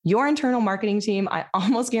your internal marketing team, I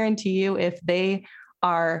almost guarantee you, if they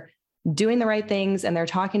are doing the right things and they're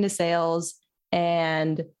talking to sales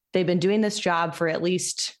and they've been doing this job for at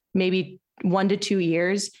least maybe 1 to 2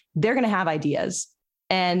 years, they're going to have ideas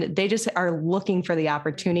and they just are looking for the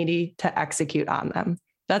opportunity to execute on them.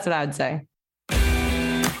 That's what I would say.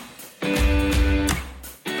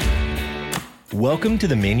 Welcome to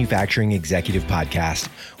the Manufacturing Executive Podcast,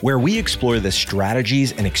 where we explore the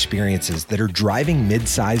strategies and experiences that are driving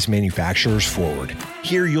mid-sized manufacturers forward.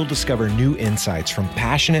 Here you'll discover new insights from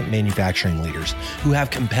passionate manufacturing leaders who have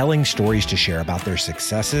compelling stories to share about their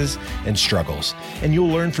successes and struggles. And you'll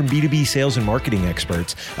learn from B2B sales and marketing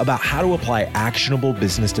experts about how to apply actionable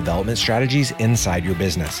business development strategies inside your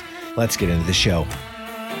business. Let's get into the show.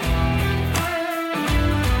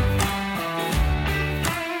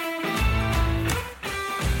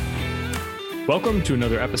 Welcome to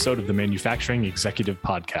another episode of the Manufacturing Executive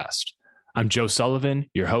Podcast. I'm Joe Sullivan,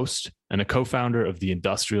 your host and a co-founder of the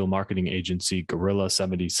industrial marketing agency Gorilla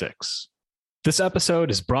 76. This episode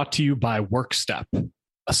is brought to you by WorkStep,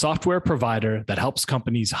 a software provider that helps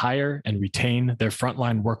companies hire and retain their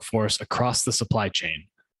frontline workforce across the supply chain.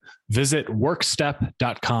 Visit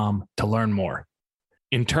workstep.com to learn more.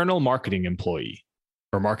 Internal marketing employee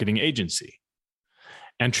or marketing agency,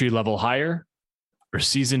 entry-level hire or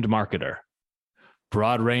seasoned marketer,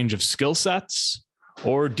 broad range of skill sets,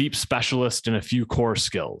 or deep specialist in a few core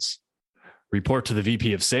skills. Report to the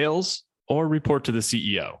VP of sales or report to the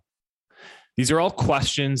CEO. These are all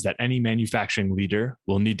questions that any manufacturing leader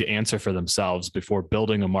will need to answer for themselves before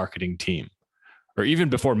building a marketing team, or even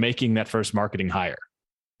before making that first marketing hire.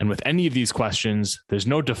 And with any of these questions, there's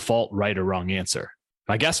no default right or wrong answer.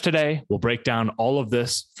 My guest today will break down all of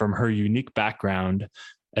this from her unique background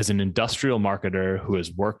as an industrial marketer who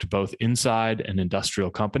has worked both inside an industrial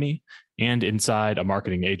company and inside a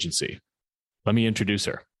marketing agency. Let me introduce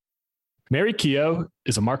her. Mary Keogh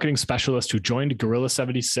is a marketing specialist who joined Gorilla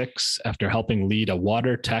 76 after helping lead a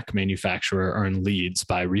water tech manufacturer earn leads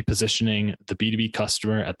by repositioning the B2B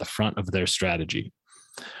customer at the front of their strategy.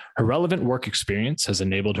 Her relevant work experience has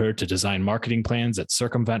enabled her to design marketing plans that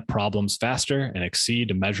circumvent problems faster and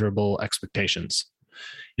exceed measurable expectations.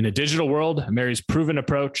 In a digital world, Mary's proven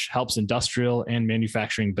approach helps industrial and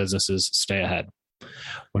manufacturing businesses stay ahead.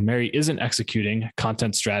 When Mary isn't executing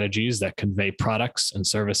content strategies that convey products and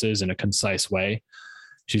services in a concise way,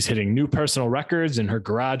 she's hitting new personal records in her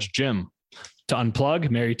garage gym. To unplug,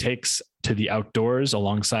 Mary takes to the outdoors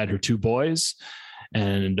alongside her 2 boys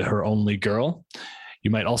and her only girl. You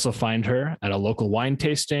might also find her at a local wine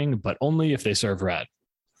tasting, but only if they serve red.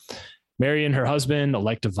 Mary and her husband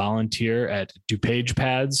like to volunteer at DuPage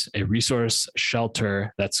Pads, a resource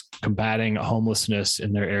shelter that's combating homelessness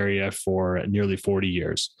in their area for nearly 40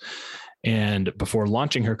 years. And before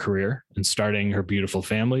launching her career and starting her beautiful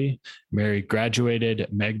family, Mary graduated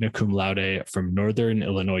magna cum laude from Northern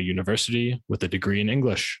Illinois University with a degree in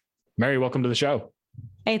English. Mary, welcome to the show.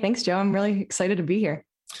 Hey, thanks, Joe. I'm really excited to be here.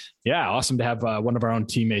 Yeah, awesome to have one of our own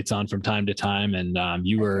teammates on from time to time, and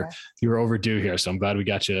you were overdue here, so I'm glad we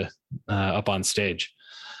got you up on stage.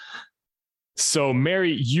 So,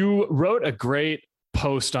 Mary, you wrote a great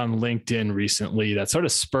post on LinkedIn recently that sort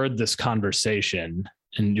of spurred this conversation,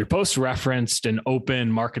 and your post referenced an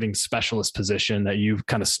open marketing specialist position that you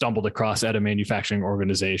kind of stumbled across at a manufacturing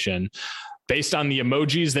organization. Based on the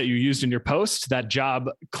emojis that you used in your post, that job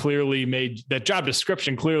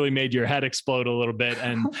description clearly made your head explode a little bit.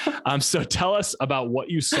 And so tell us about what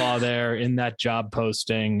you saw there in that job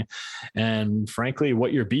posting and frankly,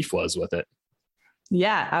 what your beef was with it.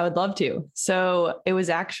 Yeah, I would love to. So it was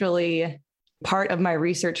actually part of my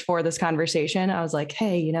research for this conversation. I was like,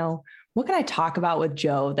 hey, what can I talk about with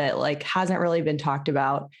Joe that hasn't really been talked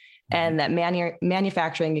about and that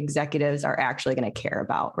manufacturing executives are actually going to care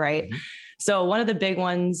about, right? Mm-hmm. So one of the big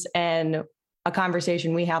ones and a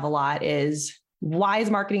conversation we have a lot is, why is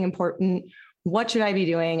marketing important? What should I be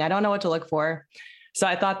doing? I don't know what to look for. So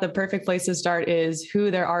I thought the perfect place to start is who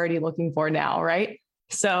they're already looking for now, right?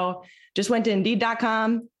 So just went to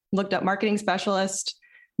Indeed.com, looked up marketing specialist,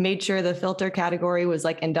 made sure the filter category was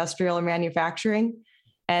like industrial or manufacturing.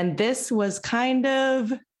 And this was kind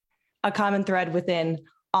of a common thread within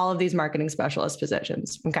all of these marketing specialist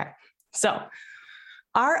positions. Okay. So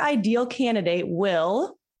our ideal candidate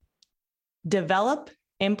will develop,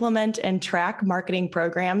 implement, and track marketing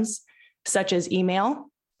programs such as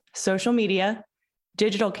email, social media,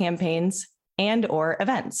 digital campaigns, and/or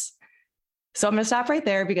events. So I'm going to stop right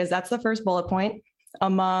there because that's the first bullet point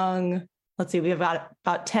among, let's see, we have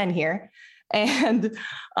about 10 here. And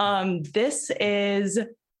this is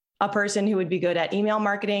a person who would be good at email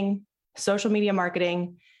marketing, social media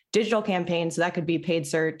marketing, digital campaigns. So that could be paid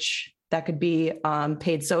search, that could be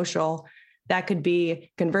paid social, that could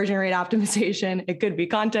be conversion rate optimization. It could be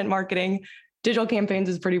content marketing. Digital campaigns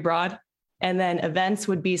is pretty broad. And then events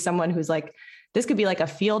would be someone who's like, this could be like a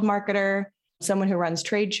field marketer, someone who runs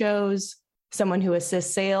trade shows, someone who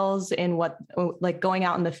assists sales in what, like going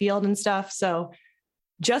out in the field and stuff. So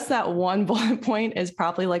just that one bullet point is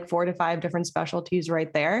probably like 4 to 5 different specialties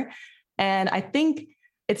right there. And I think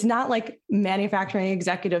it's not like manufacturing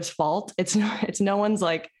executives' fault. It's no one's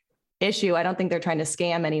like issue. I don't think they're trying to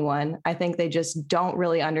scam anyone. I think they just don't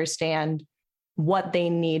really understand what they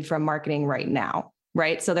need from marketing right now.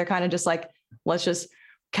 Right. So they're kind of just like, let's just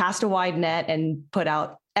cast a wide net and put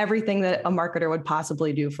out everything that a marketer would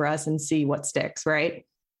possibly do for us and see what sticks. Right.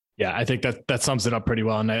 Yeah, I think that sums it up pretty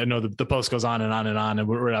well. And I know the post goes on and on and on, and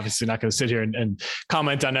we're obviously not going to sit here and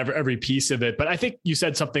comment on every piece of it. But I think you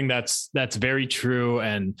said something that's very true.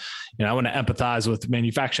 And, I want to empathize with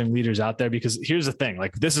manufacturing leaders out there, because here's the thing,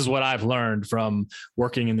 like, this is what I've learned from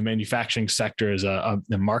working in the manufacturing sector as a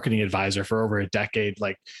marketing advisor for over a decade.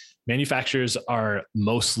 Like, manufacturers are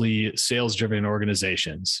mostly sales-driven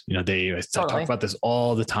organizations. I talk about this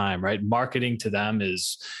all the time, right? Marketing to them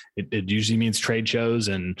it usually means trade shows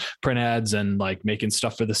and print ads and like making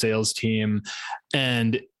stuff for the sales team.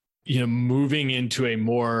 And, moving into a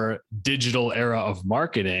more digital era of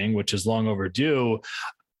marketing, which is long overdue,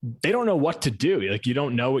 they don't know what to do. Like, you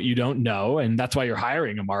don't know what you don't know. And that's why you're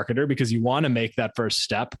hiring a marketer, because you want to make that first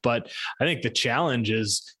step. But I think the challenge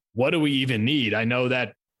is, what do we even need? I know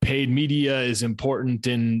that paid media is important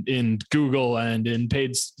in Google and in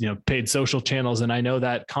paid social channels. And I know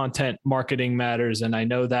that content marketing matters. And I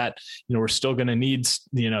know that, we're still going to need,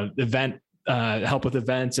 event help with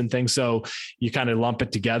events and things. So you kind of lump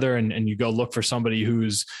it together and you go look for somebody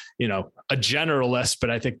who's, a generalist. But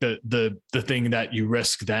I think the thing that you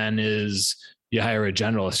risk then is you hire a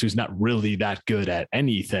generalist who's not really that good at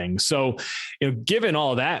anything. So, given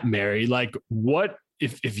all that, Mary, like, what,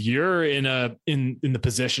 if you're in the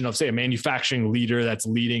position of, say, a manufacturing leader that's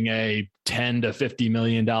leading a $10 to $50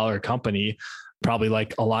 million company, probably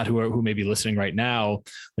like a lot who may be listening right now,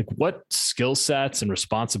 like, what skill sets and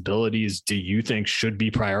responsibilities do you think should be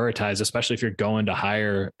prioritized, especially if you're going to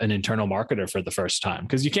hire an internal marketer for the first time?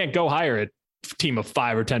 Because you can't go hire a team of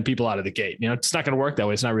 5 or 10 people out of the gate. It's not going to work that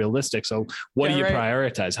way. It's not realistic. So what do you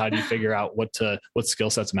prioritize? How do you figure out what skill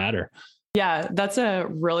sets matter? Yeah, that's a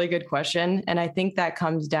really good question. And I think that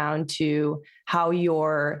comes down to how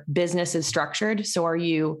your business is structured. So are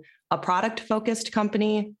you a product-focused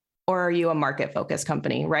company or are you a market-focused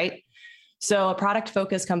company, right? So a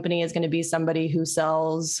product-focused company is going to be somebody who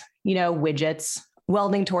sells, widgets,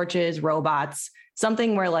 welding torches, robots,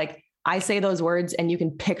 something where like I say those words and you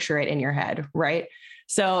can picture it in your head, right?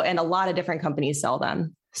 So, and a lot of different companies sell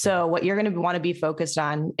them. So what you're going to want to be focused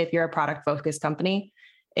on if you're a product-focused company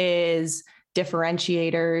is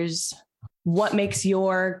differentiators. What makes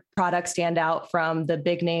your product stand out from the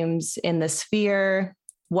big names in the sphere?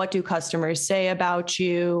 What do customers say about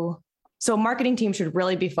you? So marketing team should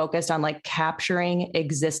really be focused on like capturing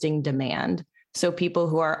existing demand. So people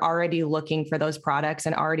who are already looking for those products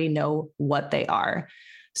and already know what they are.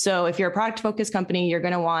 So if you're a product focused company, you're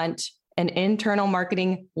going to want an internal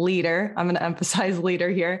marketing leader. I'm going to emphasize leader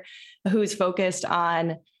here, who's focused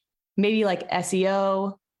on maybe like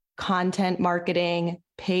SEO, content marketing,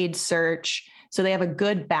 paid search. So they have a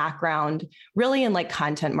good background really in like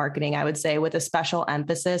content marketing, I would say, with a special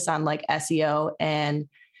emphasis on like SEO and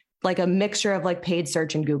like a mixture of like paid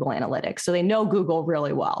search and Google Analytics. So they know Google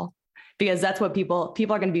really well because that's what people are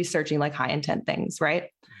going to be searching, like high intent things, right?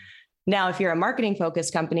 Now, if you're a marketing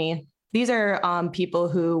focused company, these are people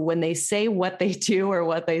who, when they say what they do or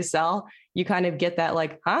what they sell, you kind of get that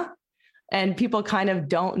like, huh? And people kind of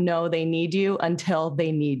don't know they need you until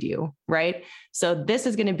they need you, right? So this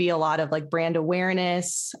is going to be a lot of like brand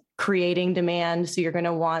awareness, creating demand. So you're going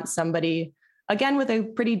to want somebody, again, with a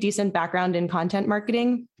pretty decent background in content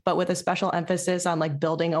marketing, but with a special emphasis on like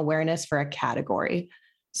building awareness for a category.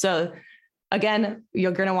 So again,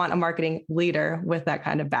 you're going to want a marketing leader with that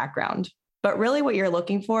kind of background. But really what you're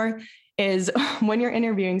looking for is when you're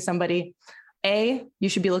interviewing somebody, you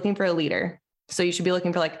should be looking for a leader. So you should be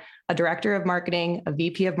looking for like a director of marketing, a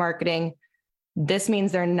VP of marketing. This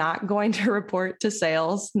means they're not going to report to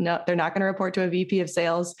sales. No, they're not going to report to a VP of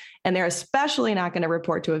sales. And they're especially not going to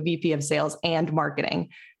report to a VP of sales and marketing.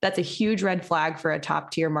 That's a huge red flag for a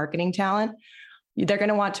top tier marketing talent. They're going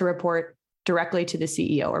to want to report directly to the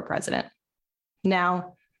CEO or president.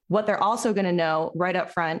 Now, what they're also going to know right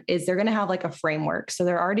up front is they're going to have like a framework. So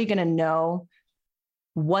they're already going to know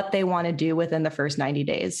what they want to do within the first 90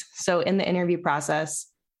 days. So in the interview process,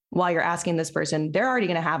 while you're asking this person, they're already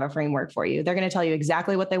going to have a framework for you. They're going to tell you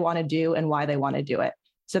exactly what they want to do and why they want to do it.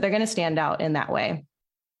 So they're going to stand out in that way.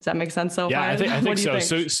 Does that make sense so far? I think so.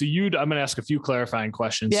 So I'm going to ask a few clarifying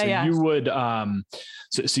questions. You would,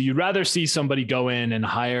 so you'd rather see somebody go in and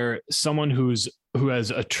hire someone who has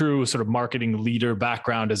a true sort of marketing leader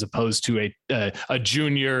background, as opposed to a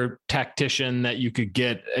junior tactician that you could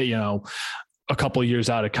get, a couple of years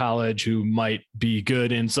out of college who might be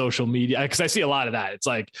good in social media. Cause I see a lot of that. It's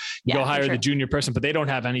like you go hire the junior person, but they don't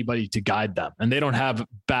have anybody to guide them, and they don't have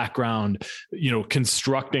background,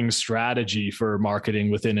 constructing strategy for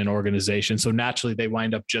marketing within an organization. So naturally they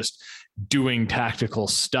wind up just doing tactical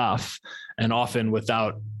stuff, and often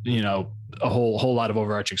without, a whole lot of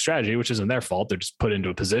overarching strategy, which isn't their fault. They're just put into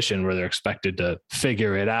a position where they're expected to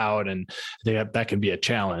figure it out, and that can be a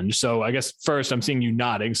challenge. So I guess first I'm seeing you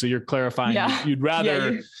nodding. So you're clarifying you'd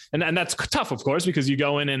rather, and that's tough, of course, because you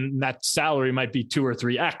go in and that salary might be 2 or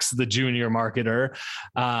 3x the junior marketer.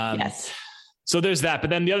 Yes. So there's that. But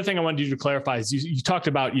then the other thing I wanted you to clarify is you talked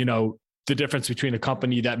about, the difference between a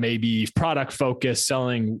company that may be product focused,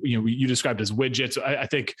 selling, you described as widgets. I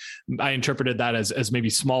think I interpreted that as maybe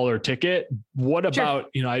smaller ticket. What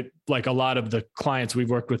about, like a lot of the clients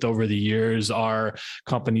we've worked with over the years are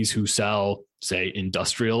companies who sell, say,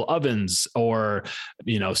 industrial ovens or,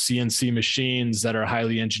 CNC machines that are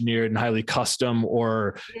highly engineered and highly custom,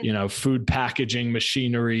 or, food packaging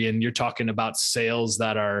machinery. And you're talking about sales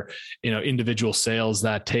that are, individual sales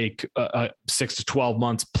that take 6 to 12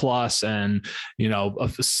 months plus. And,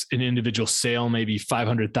 an individual sale, maybe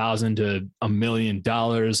 $500,000 to $1 million.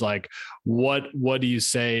 Like what do you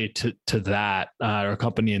say to that, or a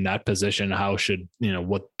company in that position? How should,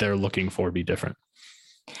 what they're looking for be different?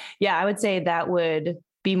 Yeah, I would say that would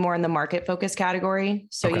be more in the market focus category.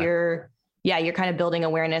 So you're kind of building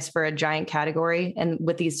awareness for a giant category. And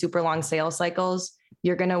with these super long sales cycles,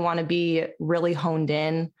 you're going to want to be really honed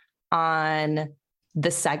in on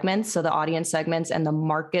the segments. So the audience segments and the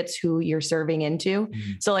markets who you're serving into.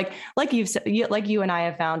 Mm-hmm. So like you and I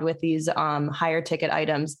have found with these higher ticket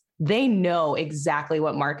items, they know exactly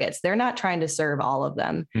what markets. They're not trying to serve all of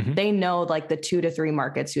them. Mm-hmm. They know like the 2 to 3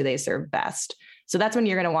 markets who they serve best. So that's when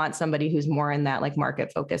you're going to want somebody who's more in that like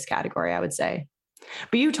market focus category, I would say.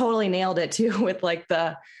 But you totally nailed it too with like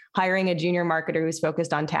the hiring a junior marketer who's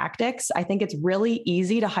focused on tactics. I think it's really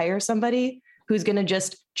easy to hire somebody who's going to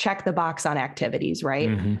just check the box on activities, right?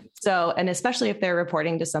 Mm-hmm. So, and especially if they're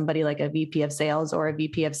reporting to somebody like a VP of sales or a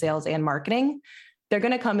VP of sales and marketing, they're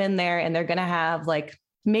going to come in there and they're going to have like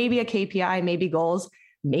maybe a KPI, maybe goals,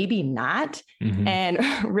 maybe not. Mm-hmm.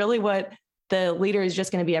 And really what the leader is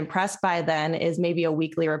just going to be impressed by then is maybe a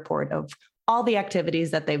weekly report of all the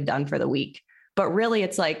activities that they've done for the week. But really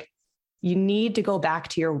it's like, you need to go back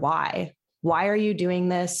to your why. Why are you doing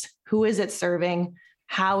this? Who is it serving?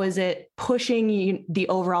 How is it pushing the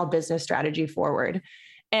overall business strategy forward?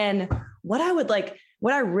 And what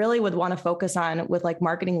I really would want to focus on with like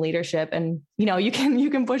marketing leadership, and you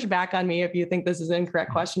can push back on me if you think this is an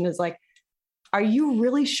incorrect question, is like, are you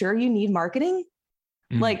really sure you need marketing?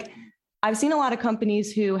 Mm-hmm. Like, I've seen a lot of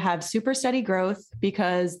companies who have super steady growth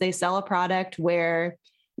because they sell a product where,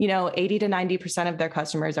 80 to 90% of their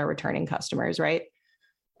customers are returning customers, right?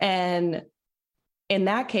 And in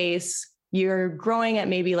that case, you're growing at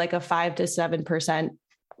maybe like a 5 to 7%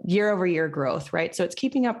 year over year growth, right? So it's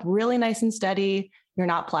keeping up really nice and steady. You're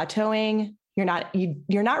not plateauing. You're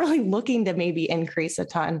not really looking to maybe increase a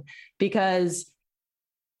ton because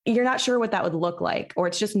you're not sure what that would look like, or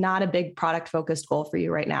it's just not a big product focused goal for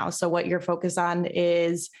you right now. So what you're focused on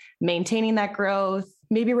is maintaining that growth,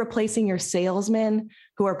 maybe replacing your salesmen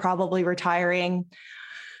who are probably retiring.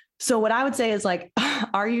 So what I would say is like,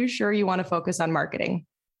 are you sure you want to focus on marketing?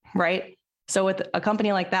 Right? So with a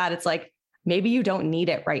company like that, it's like, maybe you don't need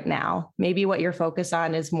it right now. Maybe what you're focused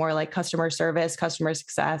on is more like customer service, customer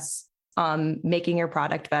success, making your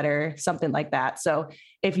product better, something like that. So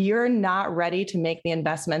if you're not ready to make the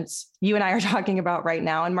investments you and I are talking about right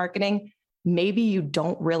now in marketing, maybe you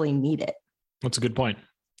don't really need it. That's a good point.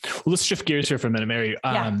 Well, let's shift gears here for a minute, Mary,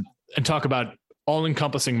 and talk about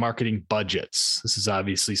all-encompassing marketing budgets. This is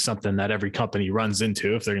obviously something that every company runs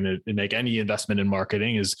into if they're going to make any investment in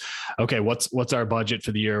marketing is, okay, what's our budget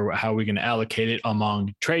for the year? How are we going to allocate it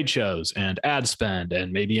among trade shows and ad spend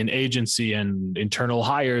and maybe an agency and internal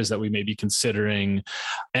hires that we may be considering?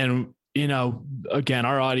 And again,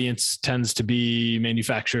 our audience tends to be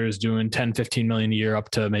manufacturers doing 10, 15 million a year up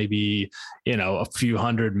to maybe, a few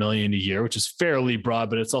 $100 million a year, which is fairly broad,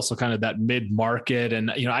 but it's also kind of that mid-market.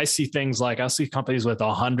 And, I see things like, I'll see companies with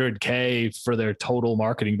 $100K for their total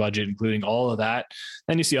marketing budget, including all of that.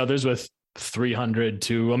 And you see others with 300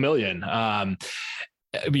 to $1 million.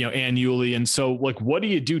 annually. And so like, what do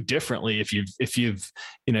you do differently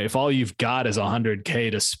if all you've got is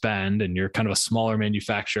 $100K to spend and you're kind of a smaller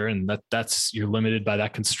manufacturer and you're limited by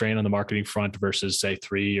that constraint on the marketing front versus say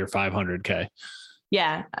 300 or 500K?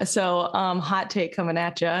 Yeah. So, hot take coming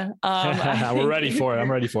at you. We're ready for it.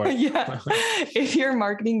 I'm ready for it. Yeah. If your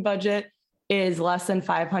marketing budget is less than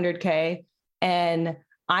 500K, and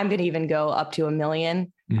I'm going to even go up to $1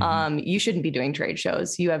 million, you shouldn't be doing trade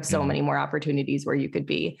shows. You have so many more opportunities where you could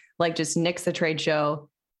be. Like, just nix the trade show.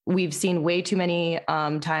 We've seen way too many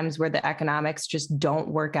times where the economics just don't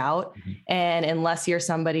work out. And unless you're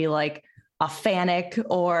somebody like a Fanuc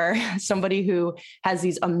or somebody who has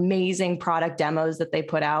these amazing product demos that they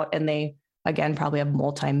put out, and they, again, probably have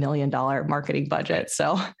multi-million-dollar marketing budget.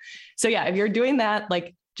 So yeah, if you're doing that,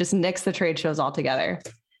 like, just nix the trade shows altogether.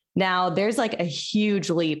 Now there's like a huge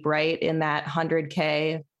leap, right, in that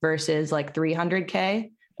 100K versus like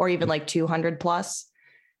 300K or even like 200 plus.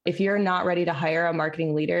 If you're not ready to hire a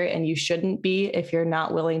marketing leader, and you shouldn't be, if you're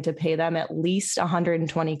not willing to pay them at least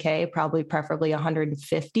 120K, preferably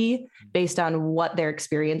 150, based on what their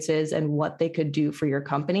experience is and what they could do for your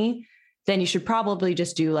company, then you should probably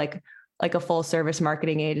just do like a full service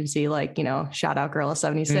marketing agency, like, shout out Gorilla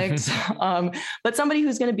 76. But somebody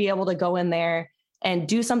who's going to be able to go in there and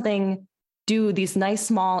do these nice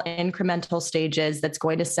small incremental stages that's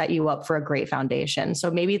going to set you up for a great foundation.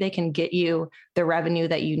 So maybe they can get you the revenue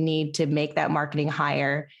that you need to make that marketing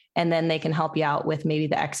higher. And then they can help you out with maybe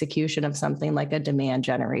the execution of something like a demand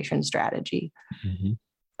generation strategy.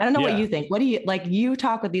 I don't know what you think. What do you like? You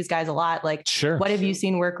talk with these guys a lot. Like, sure. What have you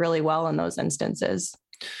seen work really well in those instances?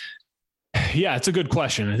 Yeah, it's a good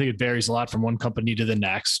question. I think it varies a lot from one company to the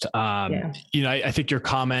next. I think your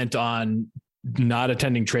comment on not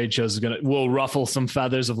attending trade shows will ruffle some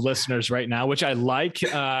feathers of listeners right now, which I like.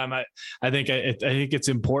 I think it's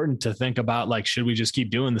important to think about, like, should we just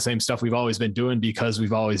keep doing the same stuff we've always been doing because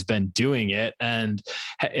we've always been doing it, and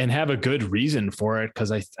have a good reason for it?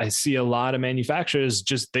 Because I see a lot of manufacturers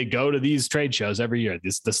they go to these trade shows every year,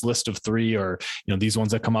 this list of 3, or these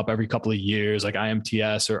ones that come up every couple of years, like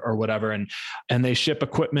IMTS or whatever, and they ship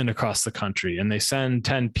equipment across the country, and they send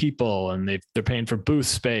 10 people, and they're paying for booth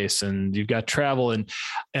space, and you've got travel, and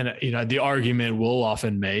the argument we'll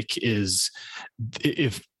often make is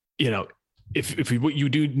what you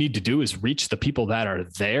do need to do is reach the people that are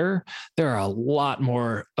there. There are a lot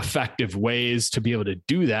more effective ways to be able to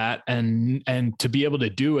do that, and to be able to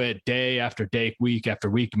do it day after day, week after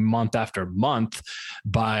week, month after month.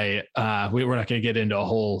 We're not going to get into a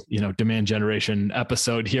whole demand generation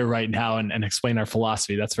episode here right now and explain our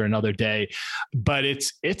philosophy. That's for another day. But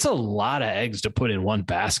it's a lot of eggs to put in one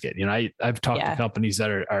basket. I've talked to companies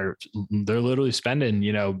that they're literally spending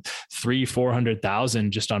 $300,000-$400,000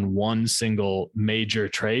 just on one single major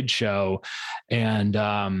trade show. And,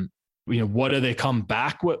 what do they come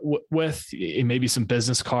back with? Maybe some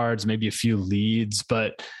business cards, maybe a few leads,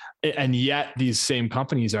 and yet these same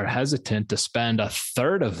companies are hesitant to spend a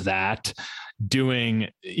third of that doing,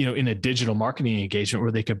 in a digital marketing engagement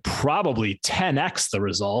where they could probably 10x the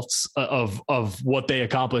results of what they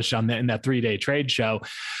accomplished in that 3-day trade show.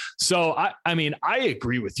 So I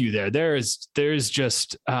agree with you there. There's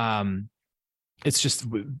just, it's just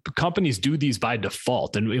companies do these by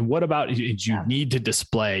default. And what about, you need to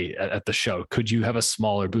display at the show? Could you have a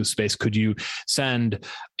smaller booth space? Could you send,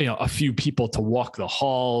 a few people to walk the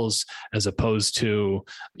halls as opposed to,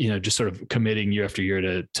 just sort of committing year after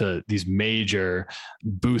year to these major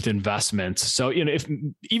booth investments? So,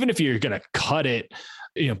 even if you're going to cut it,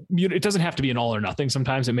 it doesn't have to be an all or nothing.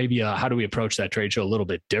 Sometimes it may be how do we approach that trade show a little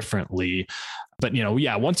bit differently? But,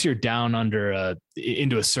 once you're down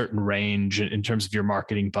into a certain range in terms of your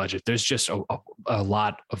marketing budget, there's just a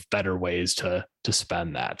lot of better ways to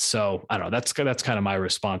spend that. So I don't know, that's kind of my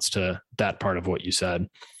response to that part of what you said.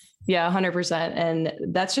 Yeah, 100%. And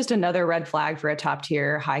that's just another red flag for a top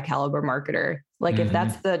tier, high caliber marketer. Like if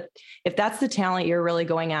that's the talent you're really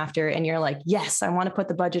going after, and you're like, yes, I want to put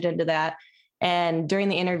the budget into that. And during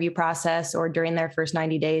the interview process or during their first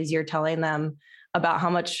 90 days, you're telling them about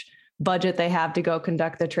how much budget they have to go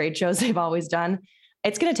conduct the trade shows they've always done.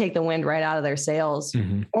 It's going to take the wind right out of their sails,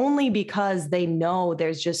 only because they know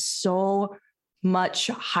there's just so much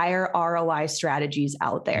higher ROI strategies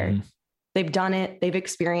out there. They've done it. They've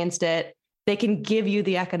experienced it. They can give you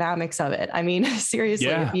the economics of it. I mean, seriously,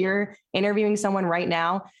 if you're interviewing someone right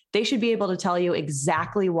now, they should be able to tell you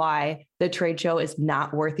exactly why the trade show is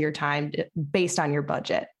not worth your time based on your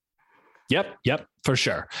budget. Yep, for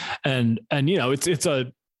sure. And it's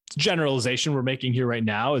generalization we're making here right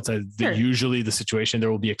now. It's Sure. usually the situation.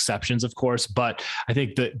 There will be exceptions, of course, but I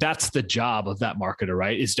think that's the job of that marketer,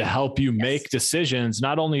 right? Is to help you make decisions,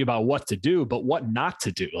 not only about what to do, but what not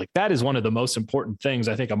to do. Like that is one of the most important things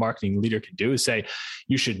I think a marketing leader can do, is say,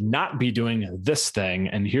 you should not be doing this thing,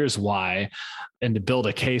 and here's why, and to build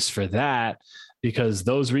a case for that, because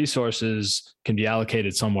those resources can be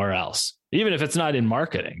allocated somewhere else, even if it's not in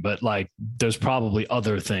marketing, but like there's probably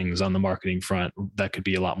other things on the marketing front that could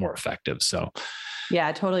be a lot more effective. So yeah,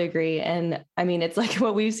 I totally agree. And I mean, it's like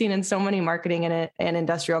what we've seen in so many marketing and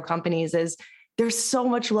industrial companies is there's so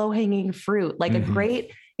much low hanging fruit. Like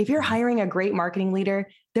if you're hiring a great marketing leader,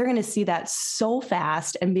 they're going to see that so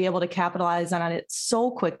fast and be able to capitalize on it so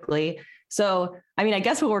quickly. So, I mean, I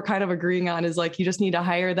guess what we're kind of agreeing on is like, you just need to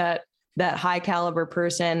hire that high caliber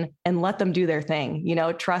person and let them do their thing,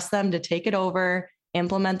 trust them to take it over,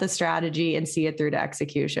 implement the strategy, and see it through to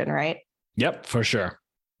execution. Right. Yep, for sure.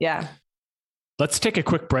 Yeah. Let's take a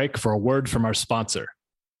quick break for a word from our sponsor.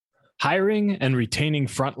 Hiring and retaining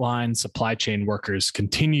frontline supply chain workers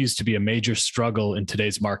continues to be a major struggle in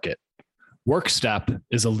today's market. Workstep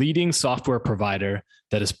is a leading software provider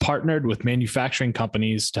that has partnered with manufacturing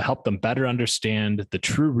companies to help them better understand the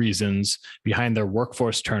true reasons behind their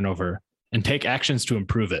workforce turnover and take actions to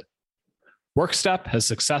improve it. Workstep has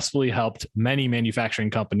successfully helped many manufacturing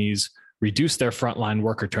companies reduce their frontline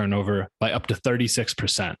worker turnover by up to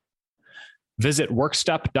 36%. Visit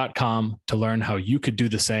workstep.com to learn how you could do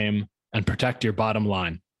the same and protect your bottom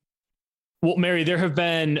line. Well, Mary, there have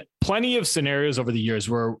been plenty of scenarios over the years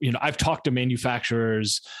where, I've talked to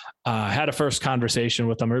manufacturers, had a first conversation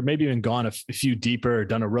with them, or maybe even gone a few deeper, or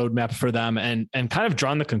done a roadmap for them, and kind of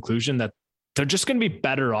drawn the conclusion that they're just going to be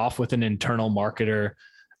better off with an internal marketer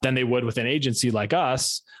than they would with an agency like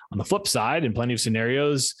us. On the flip side, in plenty of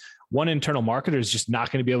scenarios, one internal marketer is just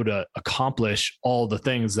not going to be able to accomplish all the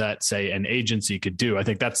things that, say, an agency could do. I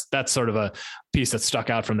think that's sort of a piece that stuck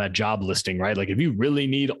out from that job listing, right? Like if you really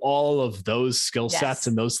need all of those skill sets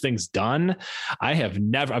and those things done, I've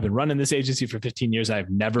been running this agency for 15 years. I've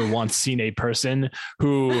never once seen a person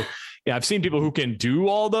who, I've seen people who can do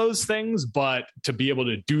all those things, but to be able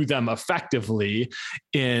to do them effectively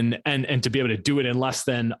and to be able to do it in less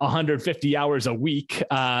than 150 hours a week,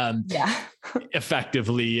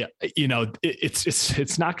 effectively,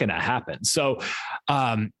 it's not going to happen. So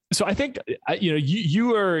I think,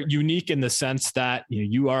 you are unique in the sense that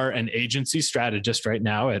you are an agency strategist right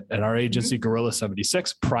now at our agency, Gorilla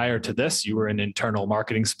 76. Prior to this, you were an internal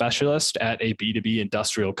marketing specialist at a B2B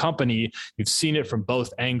industrial company. You've seen it from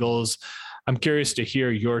both angles. I'm curious to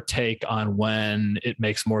hear your take on when it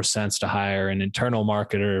makes more sense to hire an internal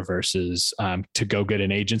marketer versus to go get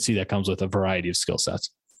an agency that comes with a variety of skill sets.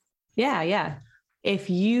 Yeah. If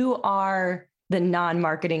you are the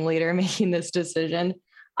non-marketing leader making this decision,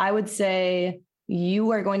 I would say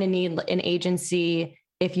you are going to need an agency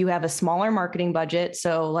if you have a smaller marketing budget.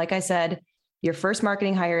 So like I said, your first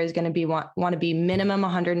marketing hire is going to want to be minimum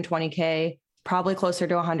 120K, probably closer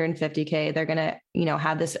to 150K. They're going to,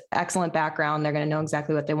 have this excellent background. They're going to know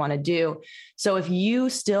exactly what they want to do. So if you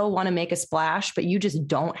still want to make a splash, but you just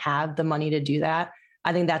don't have the money to do that,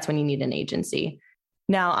 I think that's when you need an agency.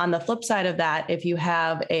 Now, on the flip side of that, if you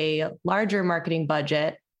have a larger marketing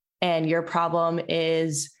budget and your problem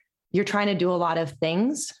is you're trying to do a lot of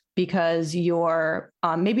things because you're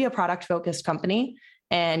maybe a product focused company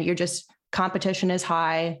and you're just competition is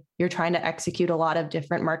high, you're trying to execute a lot of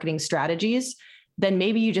different marketing strategies, then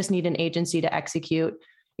maybe you just need an agency to execute.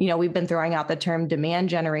 We've been throwing out the term demand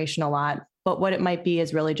generation a lot, but what it might be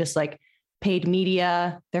is really just like paid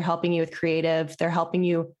media. They're helping you with creative. They're helping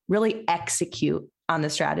you really execute on the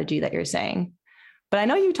strategy that you're saying. But I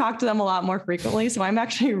know you talk to them a lot more frequently. So I'm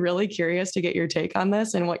actually really curious to get your take on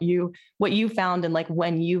this and what you found and like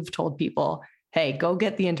when you've told people, hey, go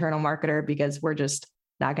get the internal marketer because we're just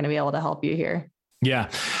not going to be able to help you here. Yeah.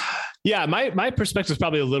 My perspective is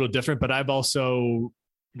probably a little different, but I've also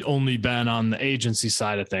only been on the agency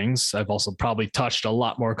side of things. I've also probably touched a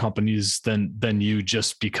lot more companies than you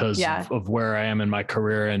just because of where I am in my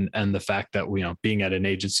career and the fact that, being at an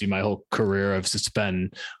agency my whole career,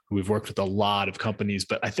 we've worked with a lot of companies.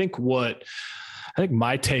 But I think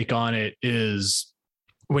my take on it is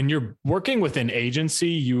when you're working with an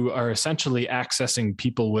agency, you are essentially accessing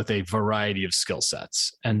people with a variety of skill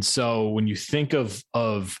sets. And so when you think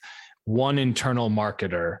of one internal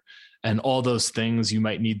marketer and all those things you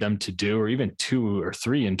might need them to do, or even 2 or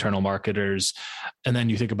 3 internal marketers. And then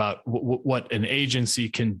you think about what an agency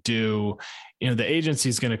can do. The agency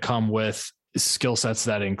is going to come with skill sets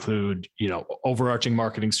that include, overarching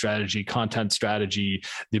marketing strategy, content strategy,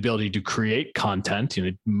 the ability to create content.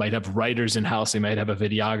 You might have writers in-house. They might have a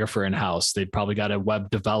videographer in-house. They've probably got a web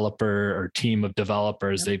developer or team of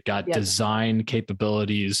developers. They've got design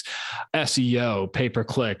capabilities, SEO,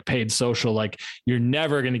 pay-per-click, paid social. Like, you're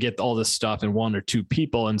never going to get all this stuff in one or two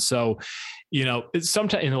people. And so,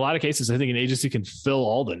 sometimes in a lot of cases, I think an agency can fill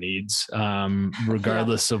all the needs,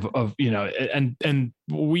 regardless of and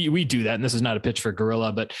we do that. And this is not a pitch for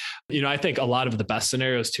Gorilla, but, I think a lot of the best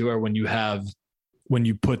scenarios too are when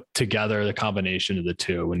you put together the combination of the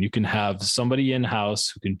two, when you can have somebody in-house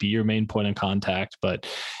who can be your main point of contact, but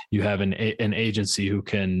you have an agency who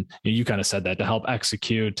can, you kind of said that, to help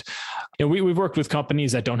execute. We've worked with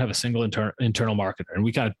companies that don't have a single internal marketer, and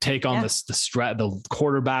we kind of take on the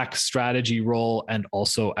quarterback strategy role and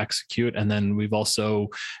also execute. And then we've also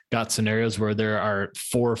got scenarios where there are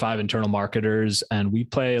 4 or 5 internal marketers, and we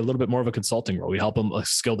play a little bit more of a consulting role. We help them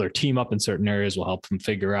skill their team up in certain areas. We'll help them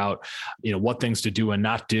figure out, what things to do and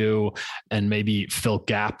not do, and maybe fill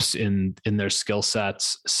gaps in their skill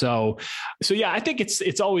sets. So yeah, I think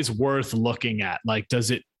it's always worth looking at, like,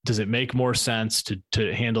 does it make more sense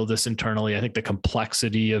to handle this internally? I think the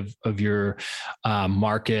complexity of your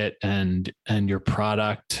market and your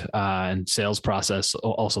product and sales process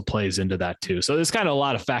also plays into that too. So there's kind of a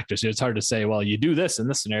lot of factors here. It's hard to say, well, you do this in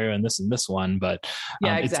this scenario and this one, but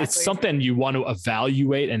exactly. It's something you want to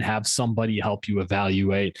evaluate and have somebody help you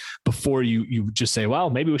evaluate before you just say, well,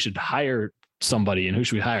 maybe we should hire somebody. And who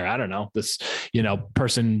should we hire? I don't know, this,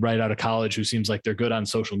 person right out of college who seems like they're good on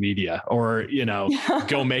social media, or,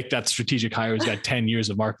 go make that strategic hire who's got 10 years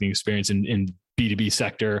of marketing experience in B2B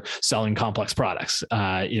sector selling complex products. So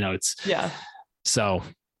I don't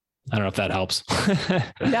know if that helps.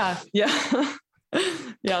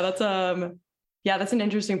 That's an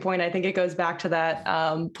interesting point. I think it goes back to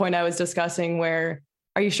that point I was discussing where,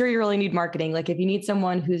 are you sure you really need marketing? Like, if you need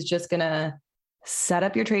someone who's just going to set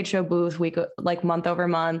up your trade show booth month over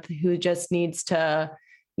month, who just needs to,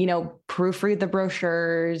 proofread the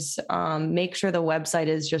brochures, make sure the website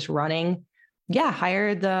is just running. Yeah.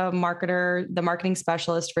 Hire the marketing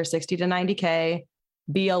specialist for 60 to 90K,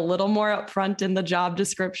 be a little more upfront in the job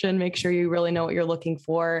description, make sure you really know what you're looking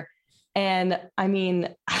for. And I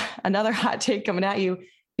mean, another hot take coming at you,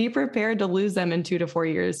 be prepared to lose them in 2 to 4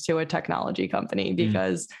 years to a technology company,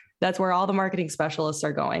 because that's where all the marketing specialists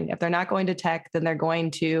are going. If they're not going to tech, then they're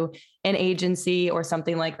going to an agency or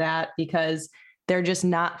something like that, because they're just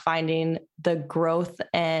not finding the growth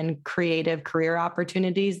and creative career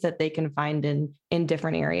opportunities that they can find in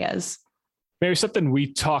different areas. Maybe something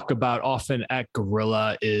we talk about often at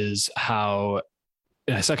Gorilla is how,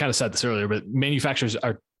 I kind of said this earlier, but manufacturers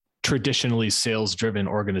are traditionally sales-driven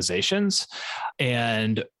organizations.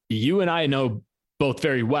 And you and I know both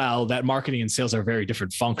very well that marketing and sales are very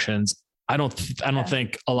different functions. I don't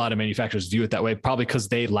think a lot of manufacturers view it that way, probably because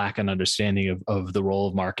they lack an understanding of the role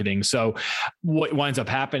of marketing. So what winds up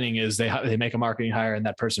happening is they make a marketing hire, and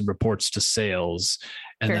that person reports to sales.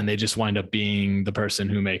 And then they just wind up being the person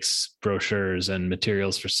who makes brochures and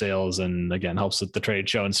materials for sales, and again, helps with the trade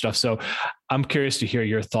show and stuff. So I'm curious to hear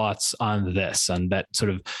your thoughts on this, on that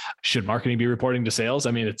sort of, should marketing be reporting to sales?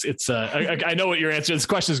 I mean, I know what your answer to this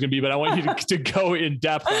question is going to be, but I want you to go in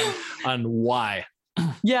depth on why.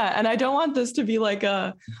 Yeah. And I don't want this to be like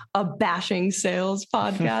a bashing sales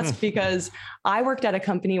podcast, because I worked at a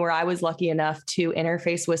company where I was lucky enough to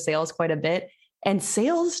interface with sales quite a bit. And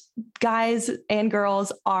sales guys and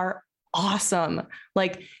girls are awesome.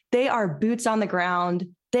 Like, they are boots on the ground.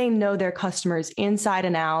 They know their customers inside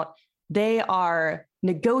and out. They are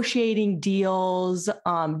negotiating deals,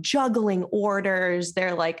 juggling orders.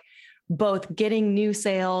 They're like both getting new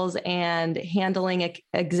sales and handling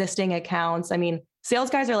existing accounts. I mean, sales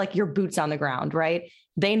guys are like your boots on the ground, right?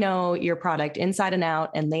 They know your product inside and out,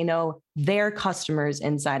 and they know their customers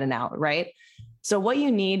inside and out, right? So what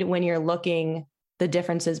you need when you're looking the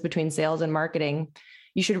differences between sales and marketing,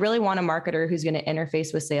 you should really want a marketer who's going to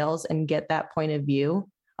interface with sales and get that point of view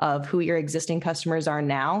of who your existing customers are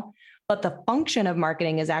now. But the function of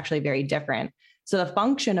marketing is actually very different. So the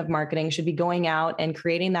function of marketing should be going out and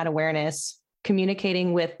creating that awareness,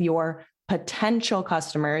 communicating with your potential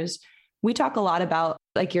customers. We talk a lot about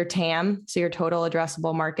like your TAM, so your total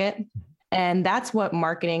addressable market. And that's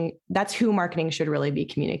who marketing should really be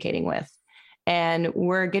communicating with. And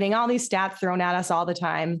we're getting all these stats thrown at us all the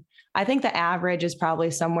time. I think the average is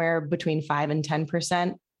probably somewhere between 5 and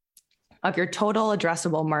 10% of your total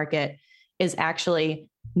addressable market is actually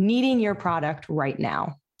needing your product right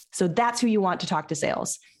now. So that's who you want to talk to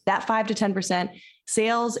sales. That 5 to 10%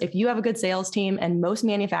 sales, if you have a good sales team, and most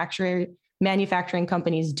manufacturers manufacturing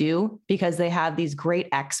companies do, because they have these great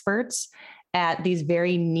experts at these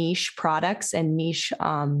very niche products and niche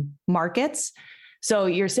markets. So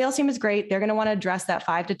your sales team is great. They're going to want to address that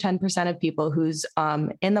 5 to 10% of people who's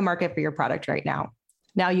in the market for your product right now.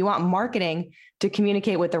 Now you want marketing to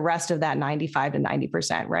communicate with the rest of that 95 to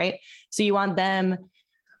 90%, right? So you want them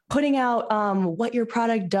putting out what your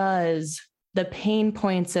product does, the pain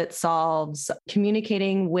points it solves,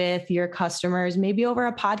 communicating with your customers, maybe over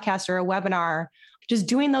a podcast or a webinar, just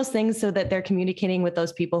doing those things so that they're communicating with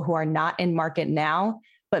those people who are not in market now,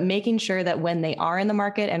 but making sure that when they are in the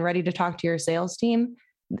market and ready to talk to your sales team,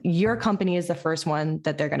 your company is the first one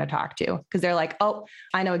that they're going to talk to, because they're like, oh,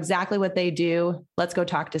 I know exactly what they do. Let's go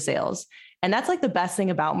talk to sales. And that's like the best thing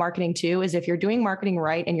about marketing too, is if you're doing marketing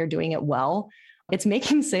right and you're doing it well, it's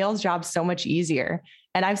making sales jobs so much easier.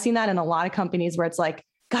 And I've seen that in a lot of companies where it's like,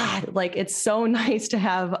 God, like it's so nice to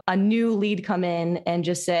have a new lead come in and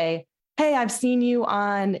just say, hey, I've seen you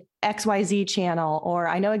on XYZ channel, or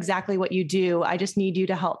I know exactly what you do. I just need you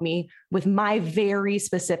to help me with my very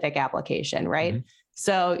specific application, right? Mm-hmm.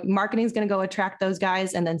 So marketing is going to go attract those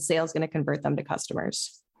guys, and then sales is going to convert them to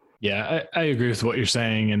customers. Yeah, I agree with what you're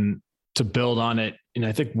saying. And to build on it,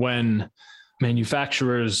 I think when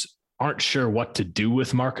manufacturers aren't sure what to do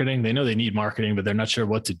with marketing, they know they need marketing, but they're not sure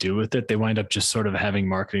what to do with it. They wind up just sort of having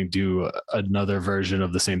marketing do another version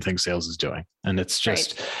of the same thing sales is doing. And it's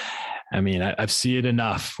just, right. I've seen it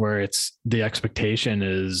enough where it's the expectation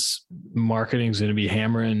is marketing is going to be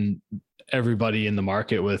hammering everybody in the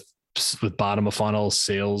market with bottom of funnel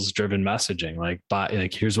sales driven messaging, like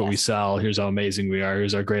here's what we sell, here's how amazing we are,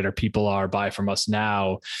 here's how great our people are, buy from us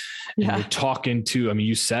now. And you're talking to,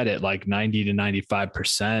 you said it, like 90 to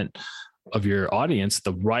 95% of your audience,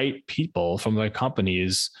 the right people from the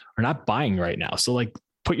companies are not buying right now. So like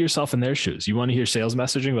put yourself in their shoes. You want to hear sales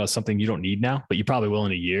messaging about something you don't need now, but you probably will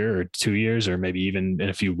in a year or 2 years, or maybe even in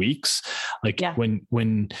a few weeks. Like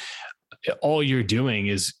when all you're doing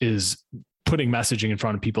is putting messaging in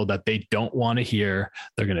front of people that they don't want to hear,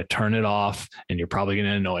 they're going to turn it off, and you're probably going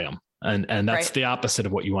to annoy them. And that's the opposite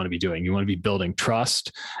of what you want to be doing. You want to be building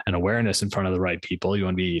trust and awareness in front of the right people. You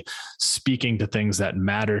want to be speaking to things that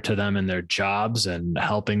matter to them in their jobs and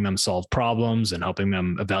helping them solve problems and helping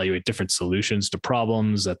them evaluate different solutions to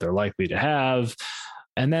problems that they're likely to have.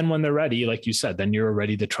 And then when they're ready, like you said, then you're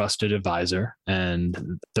already the trusted advisor,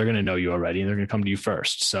 and they're going to know you already, and they're going to come to you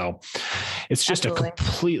first. So it's just a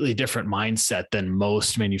completely different mindset than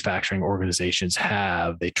most manufacturing organizations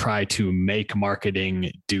have. They try to make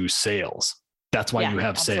marketing do sales. That's why you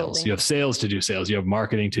have sales. You have sales to do sales. You have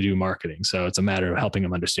marketing to do marketing. So it's a matter of helping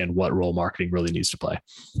them understand what role marketing really needs to play.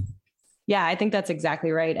 Yeah, I think that's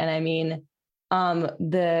exactly right. And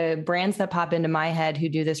the brands that pop into my head who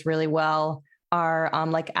do this really well are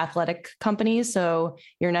like athletic companies. So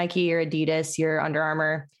your Nike, your Adidas, your Under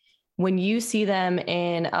Armour. When you see them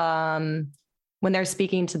when they're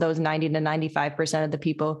speaking to those 90 to 95% of the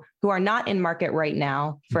people who are not in market right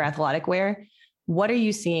now for athletic wear, what are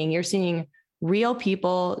you seeing? You're seeing real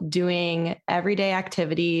people doing everyday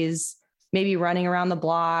activities, maybe running around the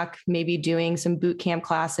block, maybe doing some boot camp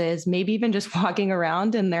classes, maybe even just walking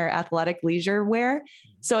around in their athletic leisure wear.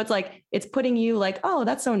 So it's like, it's putting you like, oh,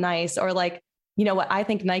 that's so nice. Or like, what I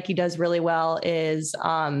think Nike does really well is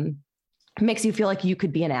makes you feel like you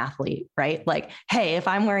could be an athlete, right? Like, hey, if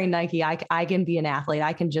I'm wearing Nike, I can be an athlete.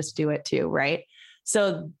 I can just do it too, right?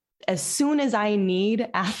 So as soon as I need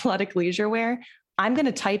athletic leisure wear, I'm going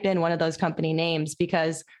to type in one of those company names,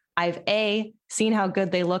 because I've seen how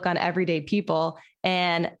good they look on everyday people,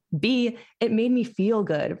 and B, it made me feel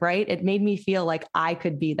good, right? It made me feel like I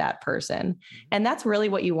could be that person. And that's really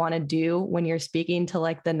what you want to do when you're speaking to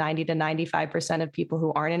like the 90 to 95% of people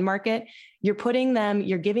who aren't in market. You're giving them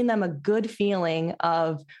a good feeling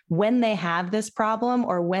of when they have this problem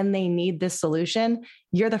or when they need this solution,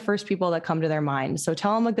 you're the first people that come to their mind. So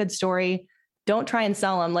tell them a good story. Don't try and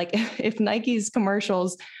sell them. Like if Nike's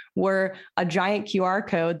commercials were a giant QR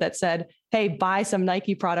code that said, hey, buy some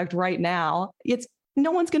Nike product right now,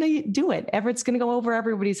 no one's going to do it. It's going to go over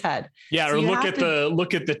everybody's head. Yeah. So or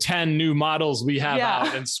look at the 10 new models we have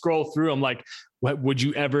out and scroll through them. Like, what would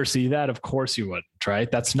you ever see that? Of course you wouldn't, right?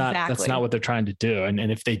 That's not what they're trying to do. And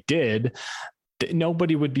if they did,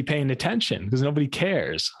 nobody would be paying attention because nobody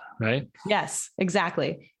cares. Right? Yes,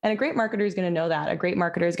 exactly. And a great marketer is going to know that. A great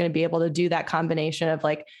marketer is going to be able to do that combination of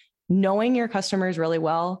like knowing your customers really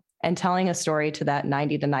well and telling a story to that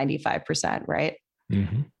 90 to 95%, right?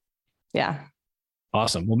 Mm-hmm. Yeah.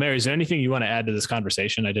 Awesome. Well, Mary, is there anything you want to add to this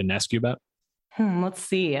conversation I didn't ask you about? Let's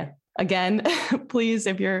see. Again, please,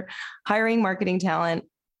 if you're hiring marketing talent,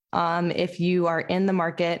 If you are in the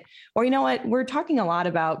market, or you know what, we're talking a lot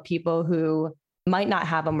about people who might not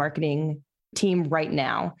have a marketing team right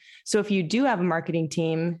now. So if you do have a marketing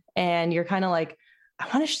team and you're kind of like, I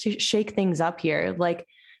want to shake things up here, like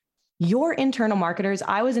your internal marketers,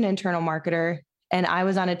 I was an internal marketer and I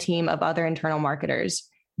was on a team of other internal marketers.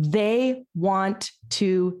 They want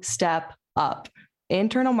to step up.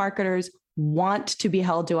 Internal marketers want to be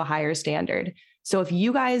held to a higher standard. So if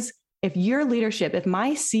your leadership, if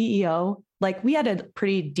my CEO, like we had a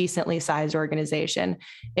pretty decently sized organization,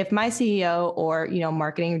 if my CEO or,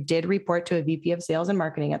 marketing did report to a VP of sales and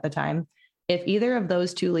marketing at the time, if either of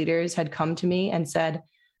those two leaders had come to me and said,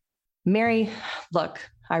 Mary, look,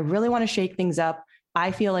 I really want to shake things up.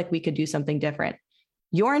 I feel like we could do something different.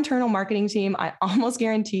 Your internal marketing team, I almost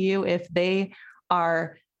guarantee you, if they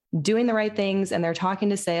are doing the right things and they're talking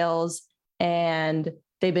to sales and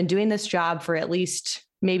they've been doing this job for at least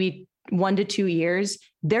maybe 1 to 2 years,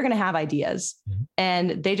 they're going to have ideas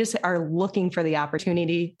and they just are looking for the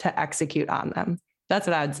opportunity to execute on them. That's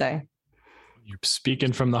what I would say. You're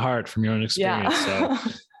speaking from the heart, from your own experience. Yeah.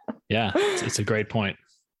 So yeah, it's a great point.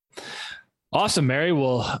 Awesome, Mary.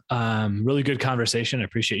 Well, really good conversation. I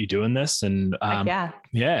appreciate you doing this. And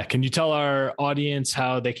yeah. Can you tell our audience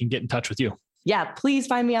how they can get in touch with you? Yeah, please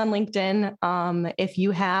find me on LinkedIn. If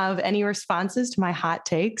you have any responses to my hot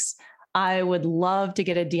takes, I would love to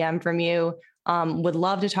get a DM from you. Would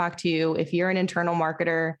love to talk to you. If you're an internal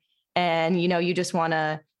marketer and, you just want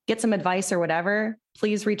to get some advice or whatever,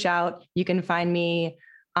 please reach out. You can find me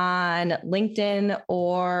on LinkedIn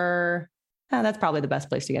or that's probably the best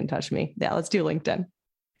place to get in touch with me. Yeah, let's do LinkedIn.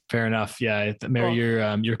 Fair enough. Yeah, Mary,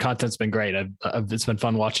 cool. Your content's been great. It's been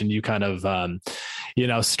fun watching you kind of,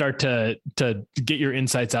 start to get your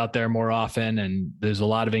insights out there more often. And there's a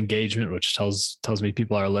lot of engagement, which tells me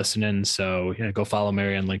people are listening. So yeah, go follow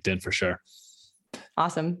Mary on LinkedIn for sure.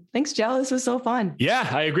 Awesome. Thanks, Joe. This was so fun. Yeah,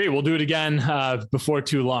 I agree. We'll do it again before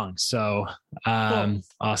too long. So cool.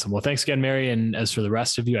 Awesome. Well, thanks again, Mary. And as for the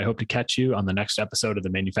rest of you, I hope to catch you on the next episode of the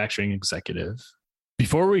Manufacturing Executive.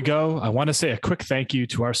 Before we go, I want to say a quick thank you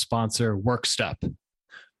to our sponsor, WorkStep.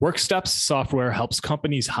 WorkStep's software helps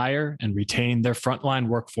companies hire and retain their frontline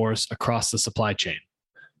workforce across the supply chain.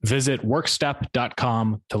 Visit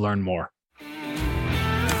workstep.com to learn more.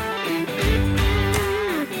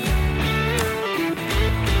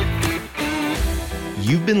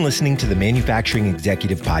 You've been listening to the Manufacturing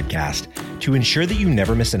Executive Podcast. To ensure that you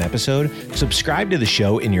never miss an episode, subscribe to the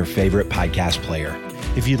show in your favorite podcast player.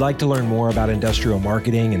 If you'd like to learn more about industrial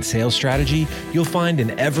marketing and sales strategy, you'll find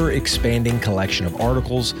an ever-expanding collection of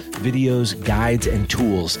articles, videos, guides, and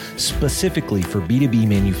tools specifically for B2B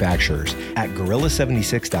manufacturers at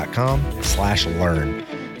gorilla76.com/learn.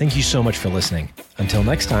 Thank you so much for listening. Until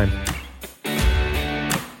next time.